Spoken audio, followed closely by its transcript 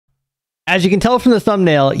As you can tell from the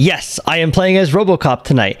thumbnail, yes, I am playing as Robocop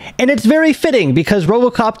tonight. And it's very fitting because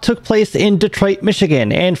Robocop took place in Detroit,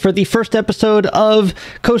 Michigan. And for the first episode of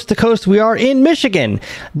Coast to Coast, we are in Michigan.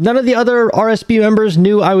 None of the other RSB members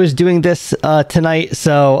knew I was doing this tonight,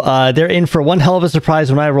 so they're in for one hell of a surprise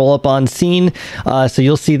when I roll up on scene. So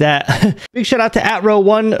you'll see that. Big shout out to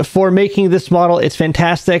 @row1 for making this model. It's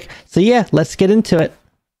fantastic. So yeah, let's get into it.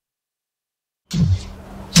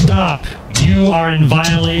 Stop! You are in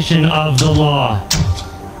violation of the law.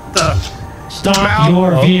 Stop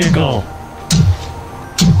your vehicle.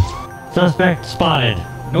 Suspect spotted.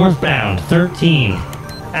 Northbound 13.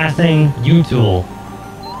 Passing U-Tool.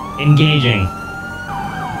 Engaging.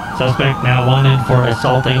 Suspect now wanted for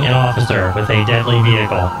assaulting an officer with a deadly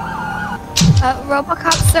vehicle.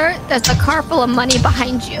 Robocop, sir, there's a car full of money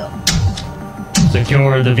behind you.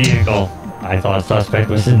 Secure the vehicle. I thought suspect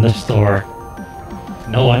was in the store.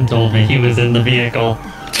 No one told me he was in the vehicle.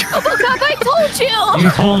 Robocop, I told you! You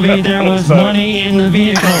told me there was money in the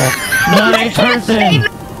vehicle, not a person!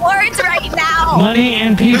 Words right now! Money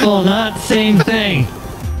and people, not same thing.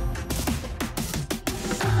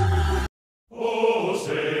 Oh,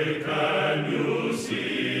 say can you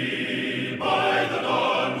see by the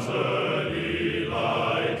dawn's early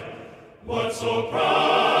light what so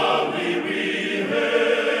proudly we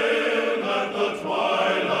hailed at the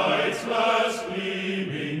twilight's last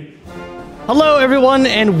gleaming? Hello everyone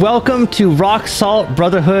and welcome to Rock Salt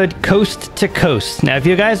Brotherhood Coast to Coast. Now if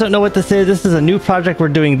you guys don't know what this is a new project we're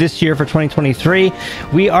doing this year for 2023.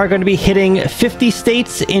 We are going to be hitting 50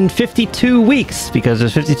 states in 52 weeks because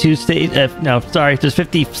there's 52 states, there's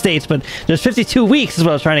 50 states, but there's 52 weeks is what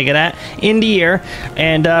I was trying to get at in the year.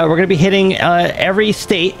 And we're going to be hitting every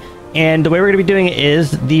state. And the way we're going to be doing it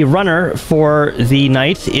is the runner for the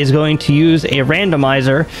night is going to use a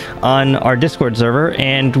randomizer on our Discord server,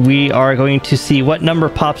 and we are going to see what number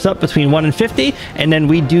pops up between 1 and 50, and then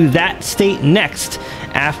we do that state next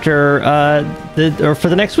after for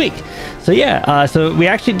the next week. So yeah, so we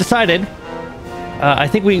actually decided, I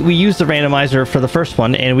think we used the randomizer for the first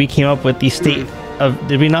one, and we came up with the state of,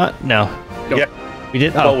 did we not? No. Yeah. We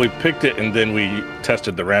did? Well, we picked it, and then we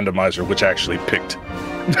tested the randomizer, which actually picked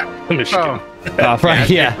Michigan. Right,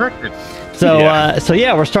 yeah. So,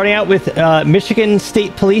 yeah, we're starting out with Michigan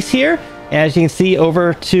State Police here. As you can see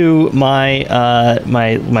over to my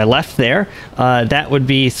my left there, that would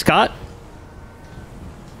be Scott.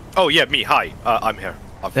 Oh yeah, me. Hi, I'm here.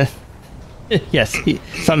 Yes,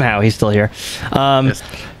 somehow he's still here. Yes.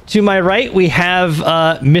 To my right, we have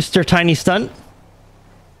Mr. Tiny Stunt.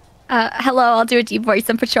 Hello, I'll do a deep voice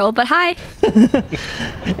on patrol, but hi.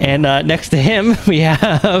 And next to him, we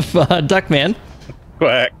have Duckman.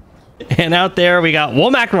 Quack. And out there, we got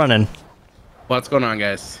Womack running. What's going on,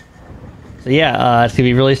 guys? So yeah, it's gonna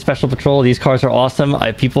be really special patrol. These cars are awesome.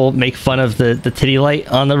 People make fun of the titty light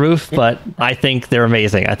on the roof, but I think they're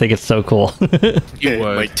amazing. I think it's so cool. You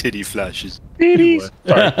would. My titty flashes. Titties.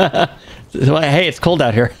 So, hey, it's cold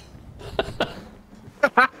out here.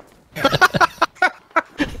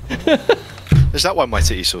 Is that why my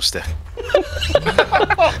titty's so stiff?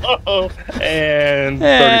 And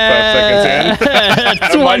 35 seconds in.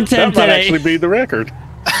 That might actually be the record.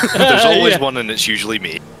 There's always one, and it's usually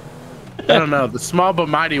me. I don't know. The small but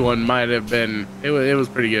mighty one might have been. It was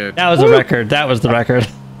pretty good. That was the record. That was the record.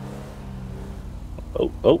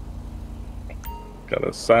 Oh. Got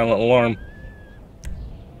a silent alarm.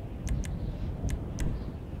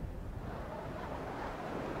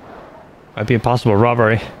 Might be a possible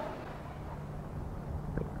robbery.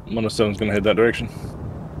 107's gonna head that direction.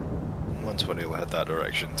 120 will head that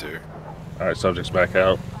direction too. Alright, subject's back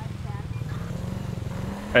out.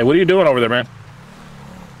 Hey, what are you doing over there, man?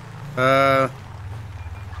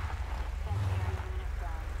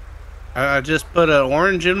 I just put an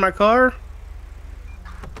orange in my car.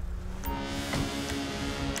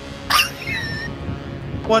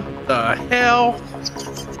 What the hell?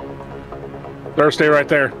 Sir, stay right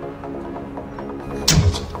there.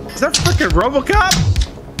 Is that freaking Robocop?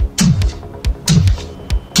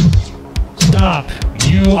 Stop!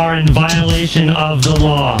 You are in violation of the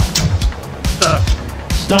law.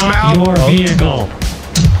 Stop your vehicle.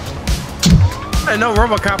 I know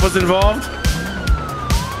Robocop was involved.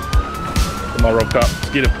 Come on, Robocop. Let's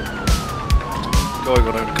get him. Going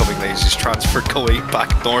on oncoming lanes is transfer going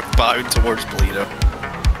back northbound towards Toledo.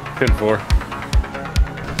 10-4.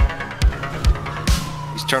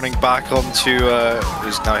 He's turning back onto,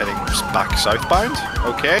 he's now heading back southbound.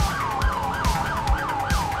 Okay.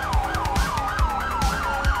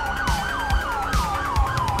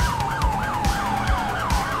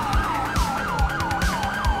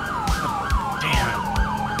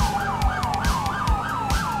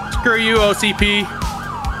 Screw you, OCP.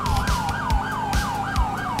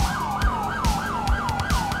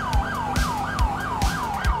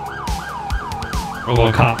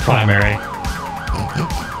 Robocop primary.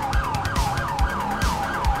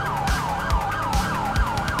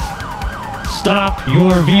 Stop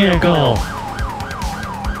your vehicle!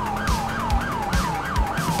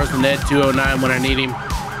 Person Ed 209 when I need him.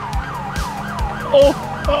 Oh,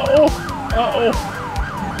 uh-oh, uh-oh.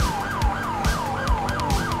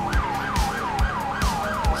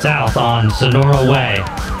 South on Sonora Way.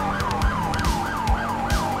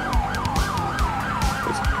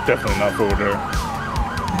 It's definitely not over there.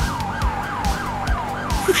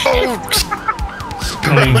 It's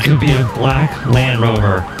going to be a black Land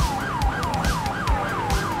Rover.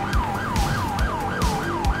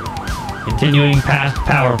 Continuing past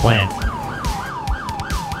power plant.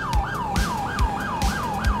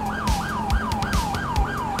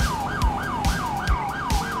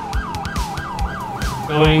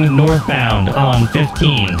 Going northbound on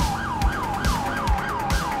 15.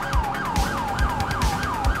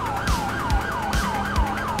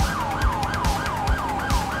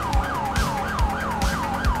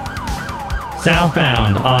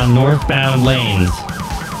 Southbound on northbound lanes.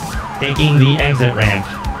 Taking the exit ramp.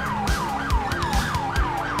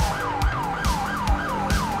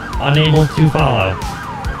 Unable to follow.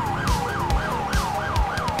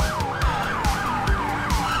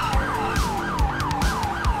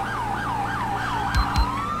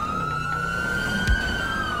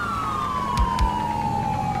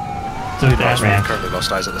 Through that ramp. Currently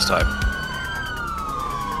lost eyes at this time.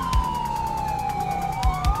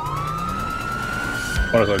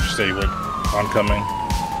 What did I just say? Like, oncoming.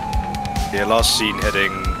 Yeah, last seen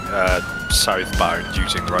heading southbound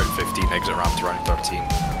using Route 15 exit ramp to Route 13.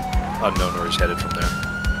 Unknown where he's headed from there.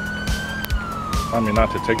 I mean,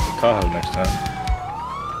 not to take the Tahoe next time.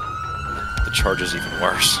 The charge is even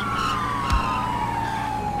worse.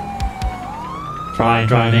 Try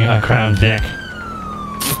driving a Crown Vic.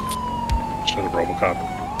 Should have Robocop.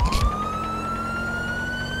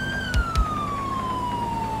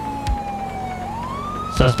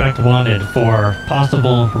 Suspect wanted for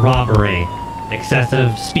possible robbery,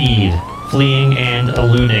 excessive speed, fleeing and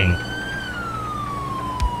eluding.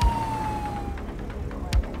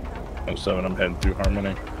 07, I'm heading through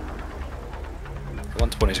Harmony.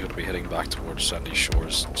 120 is going to be heading back towards Sandy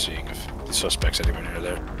Shores, seeing if the suspect's anywhere near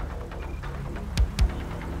there.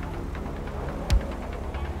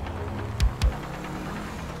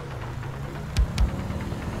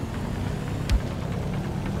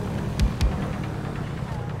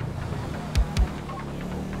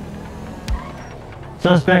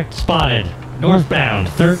 Suspect spotted, northbound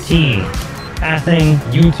 13, passing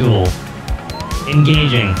U-Tool,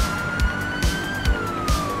 engaging.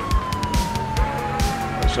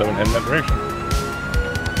 07, heading that direction.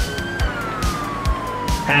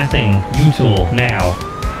 Passing U-Tool now.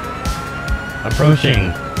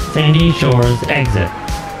 Approaching Sandy Shores exit.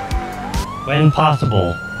 When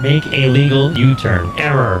possible, make a legal U-turn.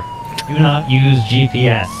 Error. Do not use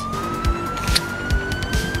GPS.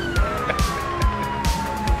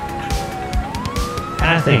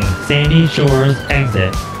 Passing Sandy Shores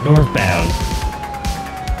exit, northbound.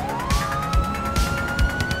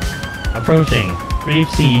 Approaching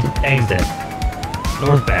Grapeseed exit,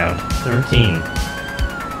 northbound 13.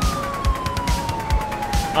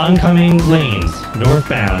 Oncoming lanes,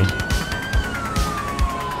 northbound.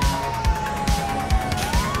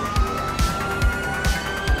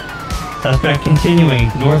 Suspect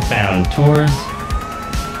continuing northbound towards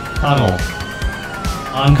tunnel.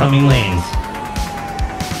 Oncoming lanes.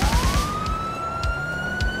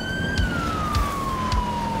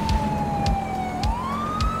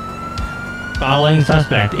 Following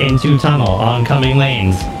suspect into tunnel, oncoming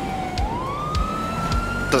lanes.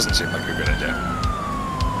 Doesn't seem like a good idea.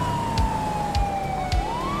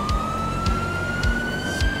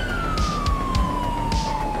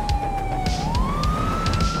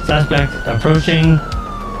 Suspect approaching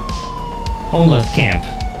homeless camp.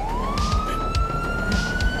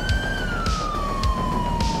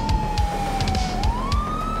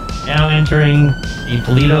 Now entering the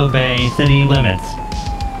Paleto Bay city limits.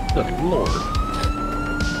 Good lord.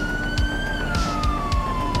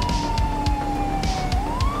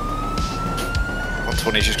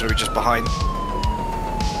 120 is just going to be just behind.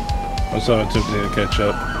 What's up? It took me to catch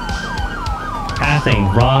up. Passing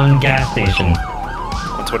wrong gas station.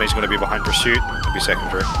 120 is going to be behind pursuit. It'll be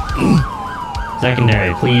secondary.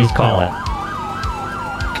 Secondary, please call it.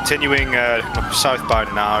 Continuing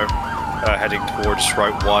southbound now, heading towards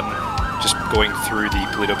Route 1. Just going through the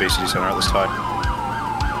Paleto Bay City Centre at this time.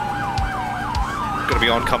 Going to to be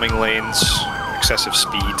oncoming lanes, excessive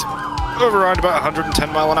speed, over around about 110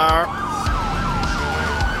 mile an hour.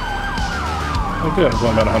 Oh good, I'm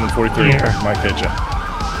going about 143. Here. Might hit you.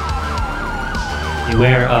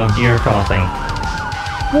 Beware of deer crossing.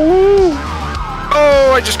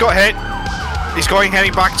 Oh, I just got hit. He's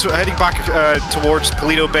heading back towards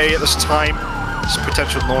Toledo Bay at this time. It's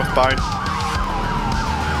potential northbound.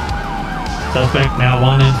 Suspect now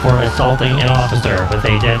wanted for assaulting an officer with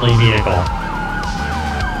a deadly vehicle.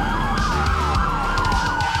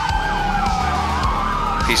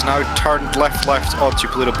 He's now turned left onto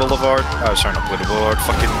Toledo Boulevard. Oh, sorry, not Toledo Boulevard.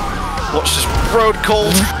 Fucking, what's this road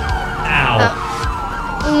called? Ow.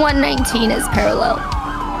 119 is parallel.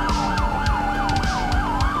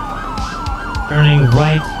 Turning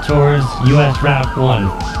right towards US Route 1.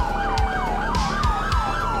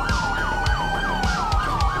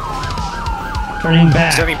 Turning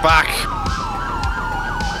back. He's heading back.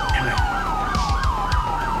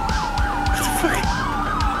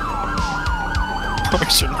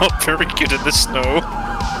 Boys are not very good in the snow.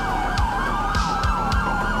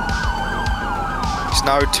 He's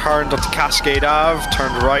now turned onto Cascade Ave,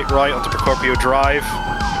 turned right onto Procopio Drive.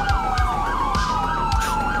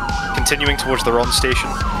 Continuing towards the Ron station.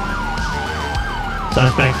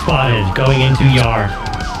 Suspect spotted going into yard.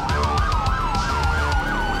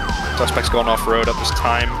 Suspect's gone off-road at this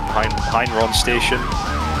time, behind Ron station.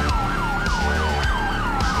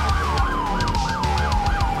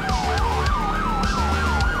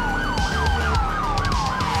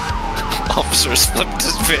 Officer slipped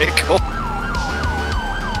his vehicle.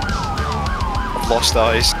 I've lost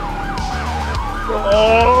eyes.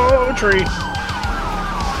 Oh, tree.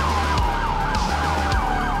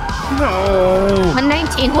 No.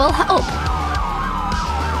 119 will help.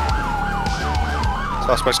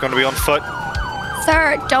 Suspect's going to be on foot.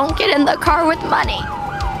 Sir, don't get in the car with money.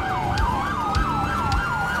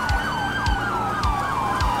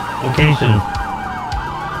 Location.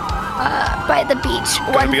 By the beach.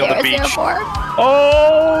 Gonna be on the beach. 1004.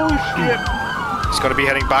 Oh shit. He's going to be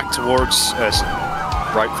heading back towards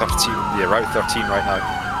Route 13. Yeah, Route 13 right now.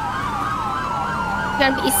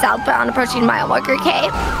 Gonna be southbound approaching mile marker K.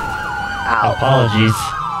 Ow. Apologies.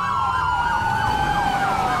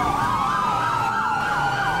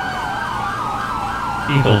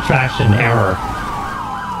 Vehicle traction error.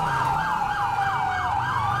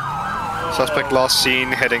 Suspect last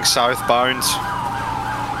seen heading southbound.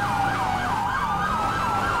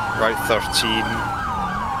 Route 13.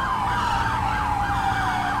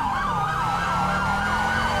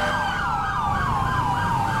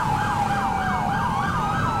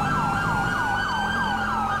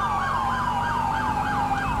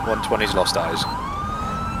 He's lost eyes.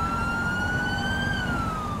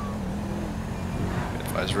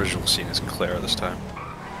 His visual scene is clear this time.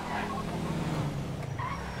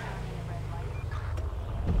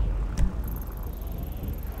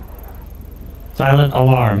 Silent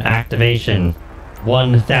alarm activation.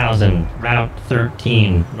 1000, Route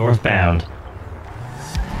 13, northbound.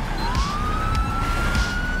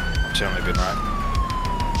 Generally been right.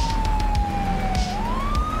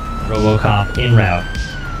 Robocop en route.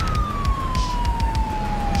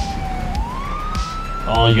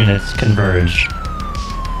 All units converge.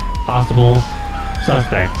 Possible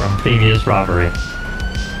suspect from previous robbery.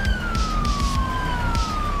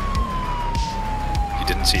 You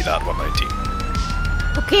didn't see that 119.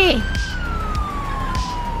 Okay.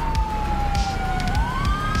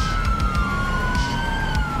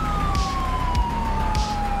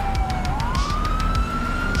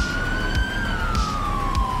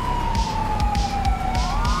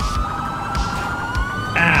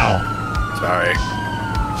 Ow! Sorry.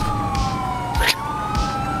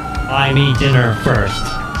 Buy me dinner first.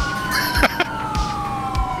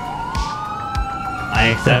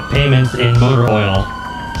 I accept payments in motor oil.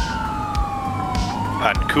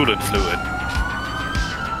 And coolant fluid.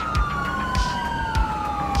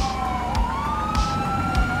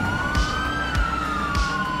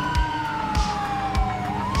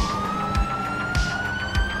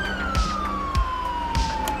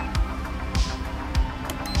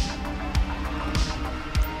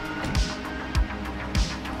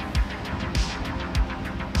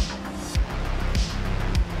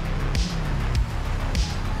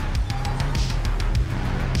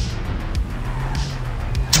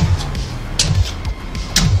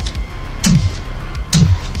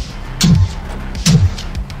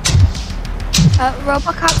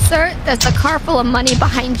 Robocop, sir, there's a car full of money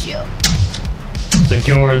behind you.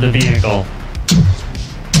 Secure the vehicle.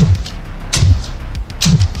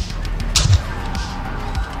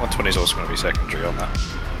 Is also going to be secondary on that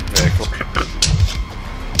vehicle.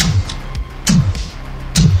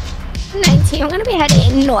 team. I'm gonna be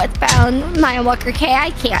heading northbound. Mile Walker K.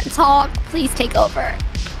 I can't talk. Please take over.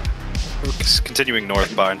 We're continuing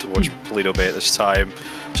northbound towards Toledo Bay at this time.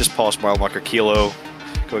 Just past mile marker Kilo.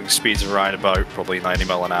 Going speeds around about probably 90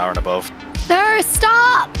 mile an hour and above. Sir,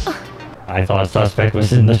 stop! I thought suspect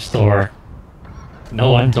was in the store.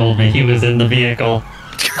 No one told me he was in the vehicle.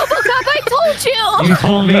 Robocop, I told you! You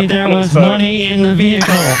told me there was money in the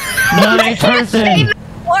vehicle, not a person.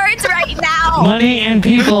 Words right now! Money and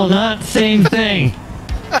people, not same thing.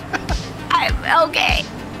 I'm okay.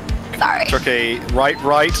 Sorry. Took a right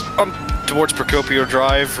towards Procopio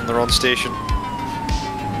Drive from the Ron station.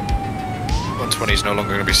 120 is no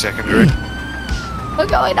longer going to be secondary. We're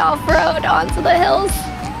going off-road onto the hills.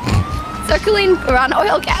 Circling around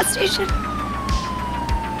oil gas station.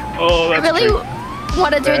 Oh, that's I really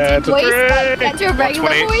want to do a deep voice, but can't do a regular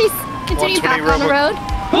 120. voice. Continue back on the road.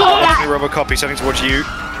 Robocop, he's heading towards you.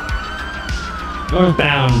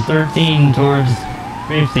 Northbound, 13 towards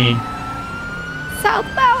Grapeseed.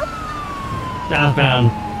 Southbound.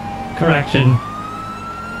 Southbound, correction.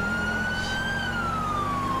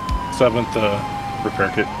 7th repair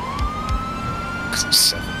kit.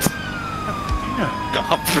 7th.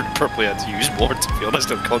 I probably had to use more, to be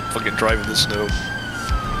honest. I can't fucking drive in the snow.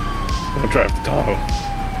 Don't drive the Tahoe.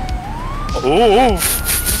 Oh!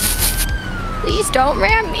 Please don't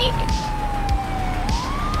ram me.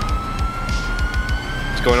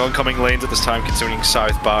 It's going oncoming lanes at this time, continuing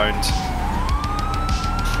southbound.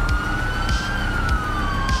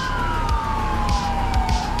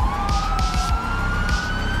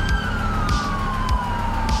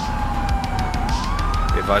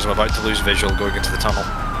 Be advised, I'm about to lose visual going into the tunnel.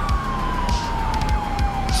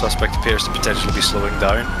 Suspect appears to potentially be slowing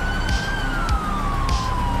down.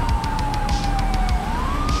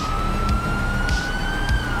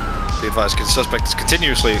 Be advised, the suspect is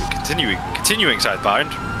continuing southbound,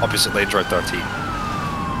 opposite lanes route 13.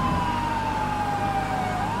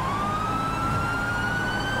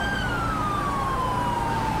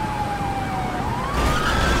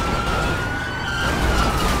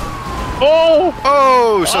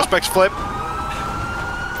 Oh! Suspect's flip.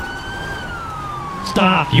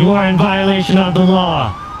 Stop, you are in violation of the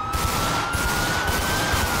law.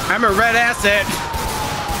 I'm a red asset.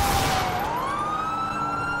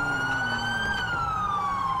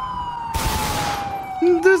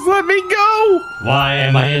 Just let me go! Why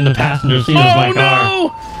am I in the passenger seat of my car? No!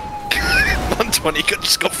 120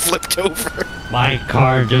 just got flipped over. My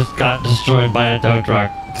car just got destroyed by a tow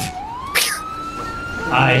truck.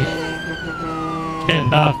 I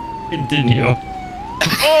cannot continue.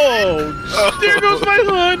 Oh! There goes my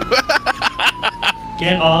hood!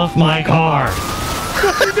 Get off my car!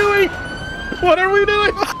 What are we doing? What are we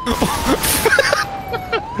doing?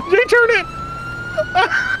 Jay, turn it!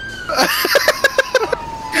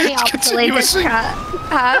 Continuous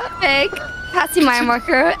traffic. Passing my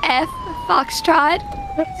marker F Foxtrot.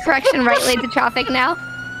 Correction, right lane to traffic now.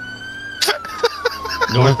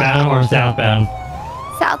 Northbound or southbound?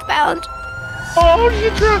 Southbound. Oh, you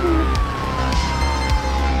drove.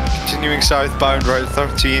 Continuing southbound route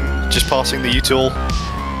 13, just passing the U-Tool.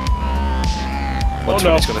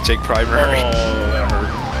 120's going to take primary. Oh, that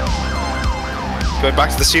hurt. Going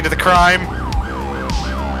back to the scene of the crime.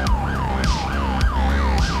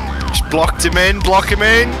 Just block him in.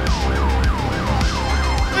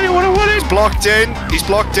 Hey, what? He's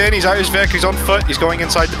blocked in, he's out of his vehicle, he's on foot, he's going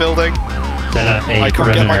inside the building. Set up a I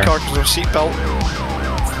can't get my perimeter. car because of a seatbelt.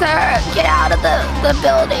 Sir, get out of the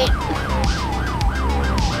building.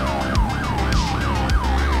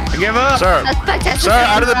 I give up. Sir, Suspect has sir,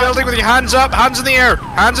 out of the building with your hands up, hands in the air,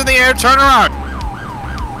 turn around.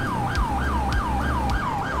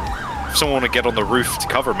 If someone want to get on the roof to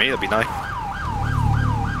cover me, that'd be nice.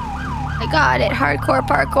 I got it. Hardcore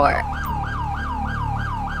parkour.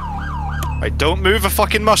 I don't move a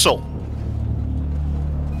fucking muscle.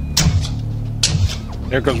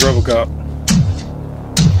 Here comes Robocop.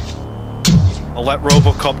 I'll let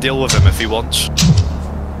Robocop deal with him if he wants.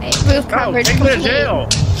 Hey, roof Oh, coverage take me to complete. jail.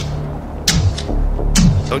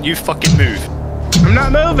 Don't you fucking move. I'm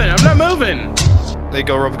not moving. There you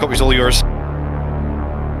go, Robocop, he's all yours.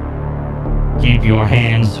 Keep your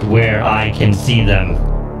hands where I can see them.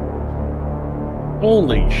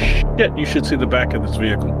 Holy shit, you should see the back of this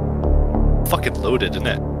vehicle. Fucking loaded, isn't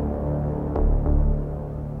it?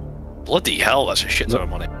 Bloody hell, that's a shit ton of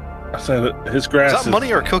money. I said that his grass Is that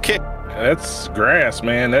money or cocaine? That's grass,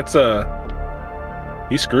 man. That's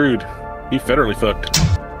he's screwed. He federally fucked.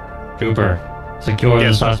 Trooper, secure the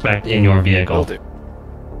Yes. suspect in your Will vehicle. do.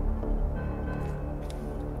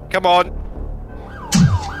 Come on.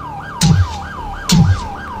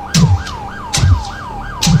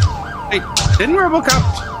 Wait, didn't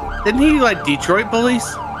Robocop? Didn't he like Detroit police?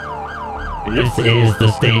 This is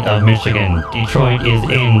the state of Michigan. Detroit is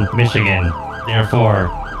in Michigan. Therefore,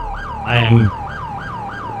 I am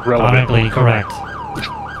chronically correct.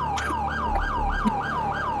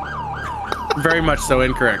 Very much so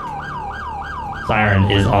incorrect.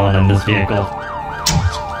 Siren is on in this vehicle.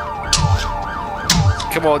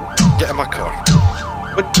 Come on, get in my car.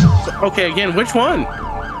 What? Okay, again, which one?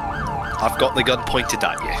 I've got the gun pointed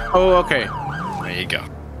at you. Oh, okay. There you go.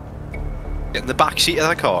 Get in the back seat of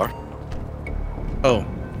the car. Oh.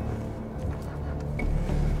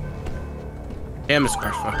 Damn, this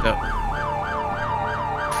car's fucked up.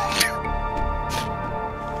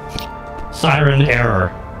 Siren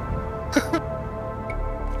error.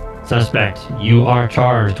 Suspect, you are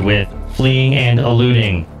charged with fleeing and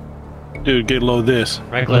eluding, Dude, get low this.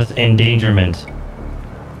 reckless endangerment,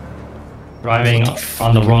 driving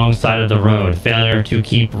on the wrong side of the road, failure to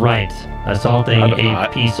keep right, assaulting a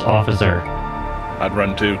peace officer, I'd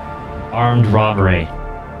run too. armed robbery,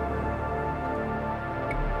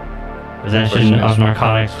 possession of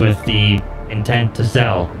narcotics with the intent to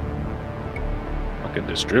sell, Fucking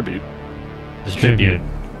distribute. distribute.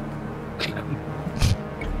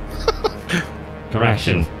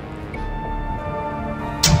 Correction.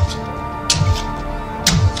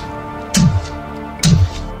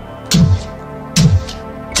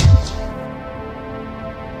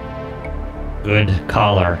 Good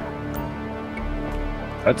collar.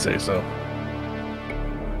 I'd say so.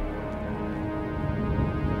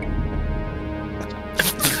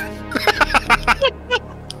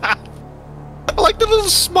 I like the little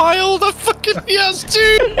smile that fucking he has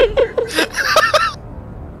too.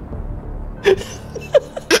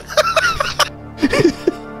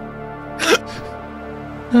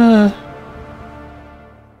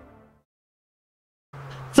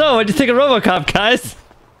 So, what'd you think of Robocop, guys?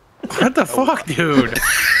 What the fuck, dude?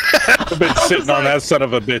 I've been sitting on that son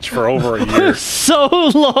of a bitch for over a year. So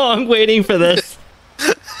long waiting for this.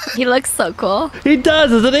 He looks so cool. He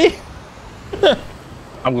does, doesn't he?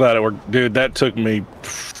 I'm glad it worked. Dude, that took me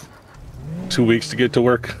 2 weeks to get to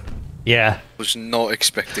work. Yeah. Was not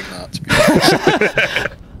expecting that, to be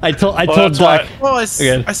honest. I told that's Doc. why- Well, I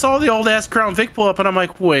Okay. saw the old ass Crown Vic pull up, and I'm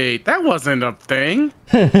like, wait, that wasn't a thing.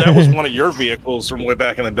 That was one of your vehicles from way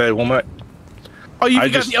back in the day, wasn't it? Oh, you I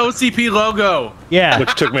got just- the OCP logo. Yeah.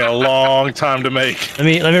 Which took me a long time to make. Let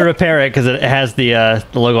me repair it because it has the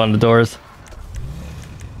logo on the doors.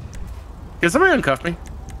 Can somebody uncuff me?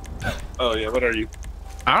 Oh yeah, what are you?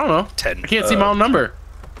 I don't know. 10. I can't see my own number.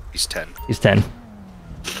 He's 10. He's 10.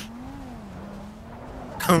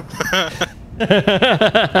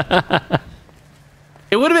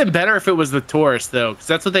 It would have been better if it was the Taurus, though, because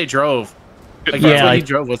that's what they drove. Like, Yeah, that's what he like-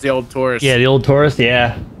 drove was the old Taurus. Yeah, the old Taurus.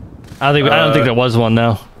 Yeah. I don't think there was one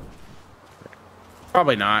though.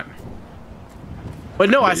 Probably not. But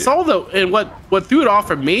no, I saw and what threw it off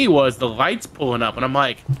for me was the lights pulling up, and I'm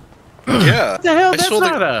like, Yeah. what the hell? I That's saw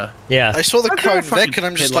not the, a... Yeah. I saw the That's not a Crown fucking Vic and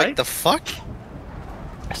I'm just headlight. like, the fuck?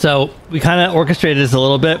 So we kind of orchestrated this a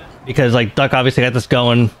little bit because like Duck obviously got this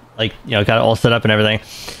going, like got it all set up and everything,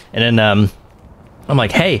 and then I'm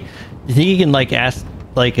like, hey, do you think you can like ask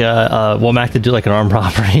like Womack to do like an armed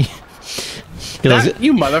robbery?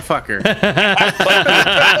 You motherfucker.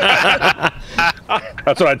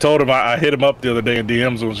 That's what I told him. I hit him up the other day in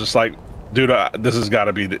DMs and was just like, dude, this has got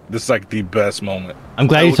to be, this is like the best moment. I'm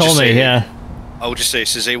glad I you will told just me. say- Yeah. I would just say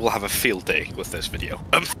Cezanne will have a field day with this video.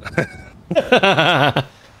 Dude,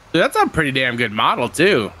 that's a pretty damn good model,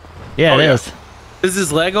 too. Yeah, Oh, it yeah. is. Does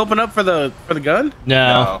his leg open up for the gun?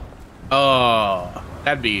 No. Oh,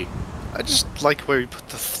 that'd be... I just like where he put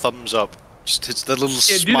the thumbs up. Just it's the little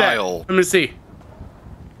Yeah, do that. smile. Let me see.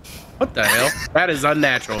 What the hell? That is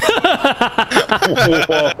unnatural.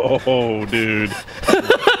 Whoa, dude.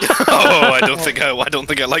 Oh, I don't think I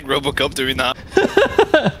like Robocop doing that.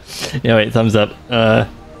 Yeah, wait, thumbs up.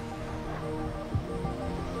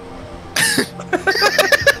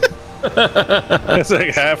 It's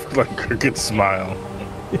like half like crooked smile.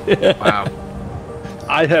 Wow.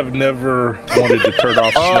 I have never wanted to turn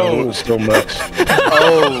off snow so much.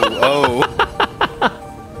 Oh.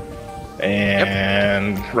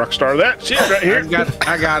 And Rockstar that shit right here.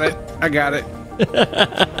 I got it.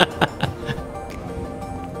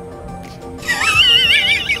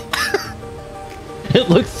 It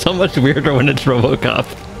looks so much weirder when it's RoboCop.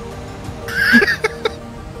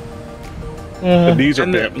 The knees are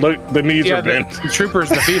And bent. Look, the knees Yeah, are bent. the trooper's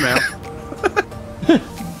the female.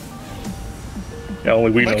 Yeah,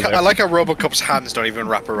 only we know I that. like how Robocop's hands don't even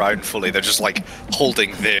wrap around fully. They're just like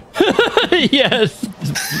holding there. Yes,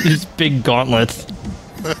 these big gauntlets.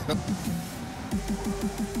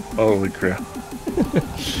 Holy crap.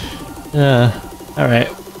 All right.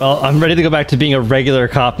 Well, I'm ready to go back to being a regular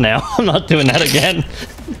cop now. I'm not doing that again.